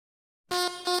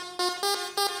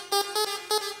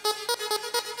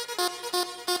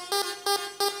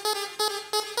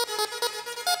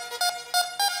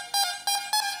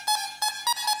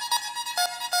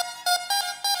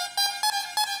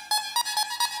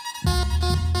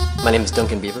My name is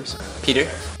Duncan Beavers. Peter.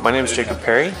 My name is Jacob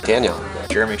Perry. Daniel.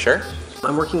 Jeremy Scher.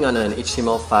 I'm working on an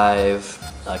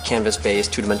HTML5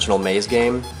 canvas-based two-dimensional maze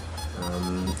game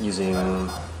using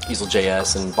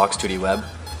Easel.js and Box2D Web.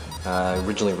 I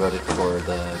originally wrote it for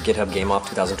the GitHub Game Off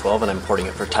 2012, and I'm porting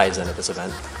it for Tizen at this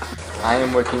event. I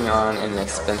am working on an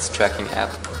expense tracking app.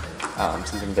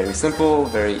 Something very simple,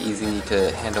 very easy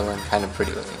to handle, and kind of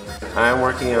pretty looking. I'm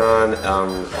working on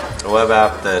a web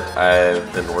app that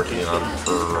I've been working on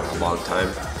for a long time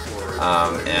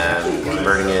and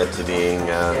converting it to being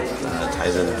a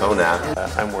Tizen phone app.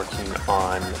 I'm working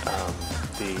on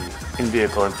the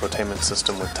in-vehicle infotainment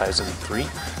system with Tizen 3.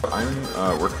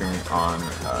 I'm working on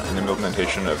an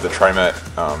implementation of the TriMet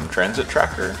transit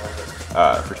tracker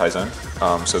for Tizen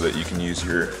so that you can use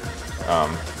your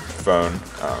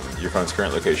phone's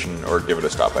current location or give it a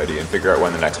stop ID and figure out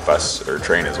when the next bus or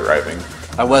train is arriving.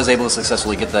 I was able to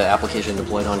successfully get the application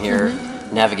deployed on here,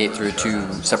 navigate through two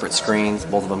separate screens,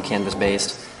 both of them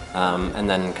canvas-based, and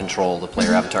then control the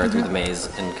player avatar through the maze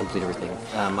and complete everything.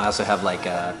 I also have like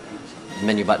a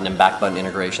menu button and back button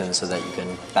integration so that you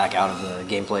can back out of the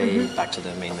gameplay, back to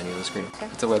the main menu of the screen.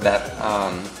 It's a web app.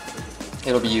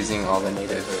 It'll be using all the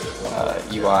native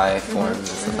UI forms and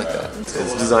stuff like that. It's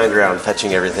designed around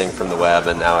fetching everything from the web,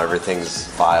 and now everything's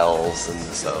files, and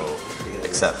so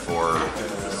except for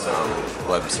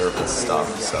web service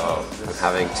stuff. So I'm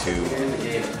having to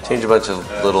change a bunch of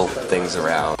little things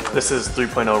around. This is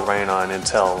 3.0 running on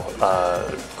Intel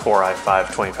Core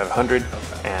i5-2500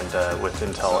 and with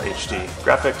Intel HD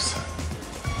graphics.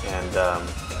 And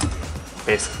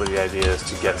basically the idea is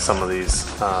to get some of these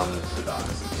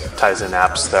Tizen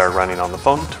apps that are running on the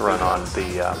phone to run on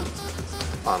the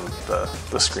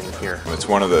screen here. It's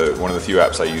one of the few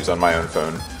apps I use on my own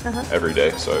phone every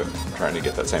day, so I'm trying to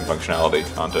get that same functionality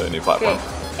onto a new platform.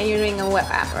 Great. And you're doing a web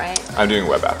app, right? I'm doing a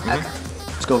web app. Okay.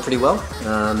 It's going pretty well.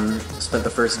 Spent the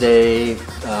first day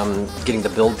getting the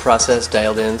build process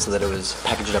dialed in so that it was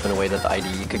packaged up in a way that the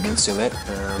IDE could consume it.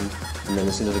 And then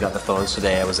as soon as we got the phones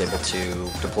today, I was able to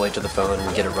deploy it to the phone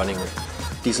and get it running with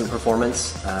decent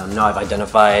performance. Now I've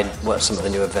identified what some of the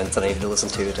new events that I needed to listen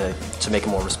to make a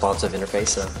more responsive interface,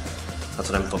 so that's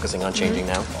what I'm focusing on changing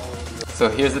now. So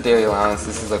here's the daily allowance.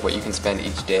 This is like what you can spend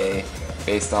each day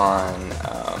based on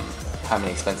how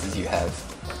many expenses you have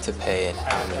to pay and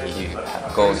how many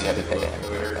goals you have to pay and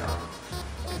everything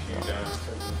like that.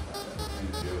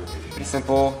 Pretty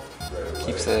simple,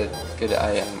 keeps a good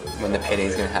eye on when the payday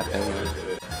is going to happen.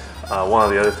 One of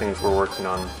the other things we're working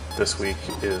on this week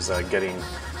is getting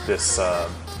this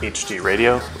HD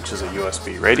radio, which is a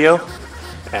USB radio,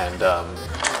 and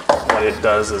what it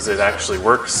does is it actually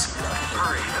works,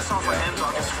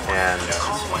 and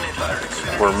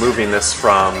we're moving this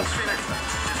from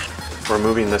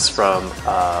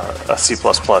a C++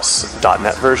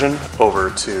 .NET version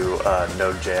over to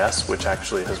Node.js, which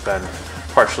actually has been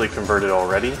partially converted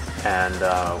already, and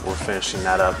we're finishing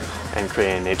that up and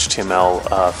creating an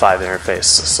HTML5 interface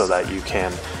so that you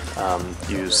can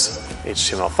use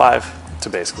HTML5 to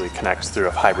basically connect through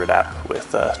a hybrid app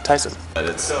with Tizen.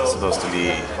 It's supposed to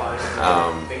be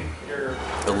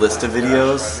a list of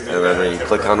videos, and then when you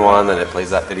click on one, then it plays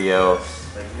that video,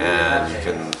 and you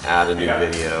can add a new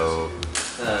video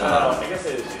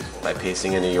by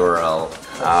pasting in a URL.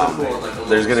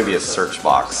 There's going to be a search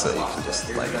box, so you can just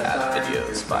like add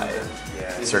videos by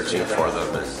searching for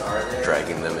them and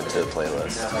dragging them into the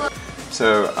playlist.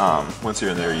 So once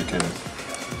you're in there, you can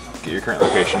get your current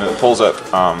location. It pulls up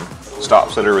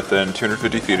stops that are within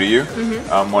 250 feet of you.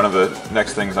 One of the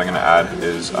next things I'm going to add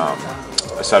is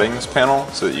a settings panel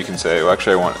so that you can say, well,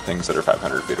 actually I want things that are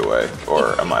 500 feet away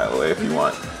or a mile away if you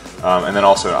want. And then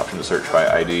also an option to search by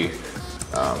ID.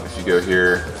 If you go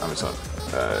here, it's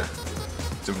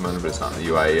implemented but it's not in the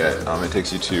UI yet, it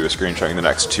takes you to a screen showing the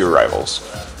next two arrivals.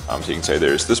 So you can say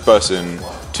there's this bus in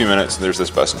 2 minutes and there's this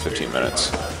bus in 15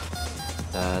 minutes.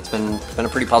 It's been a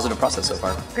pretty positive process so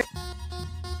far.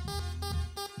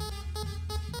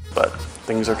 But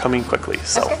things are coming quickly,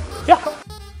 so Okay. yeah.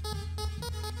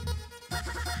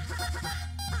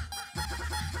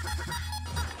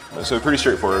 So pretty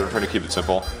straightforward. I'm trying to keep it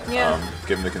simple, Yeah.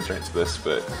 given the constraints of this.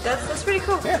 But That's pretty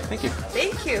cool. yeah, thank you.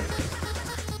 Thank you.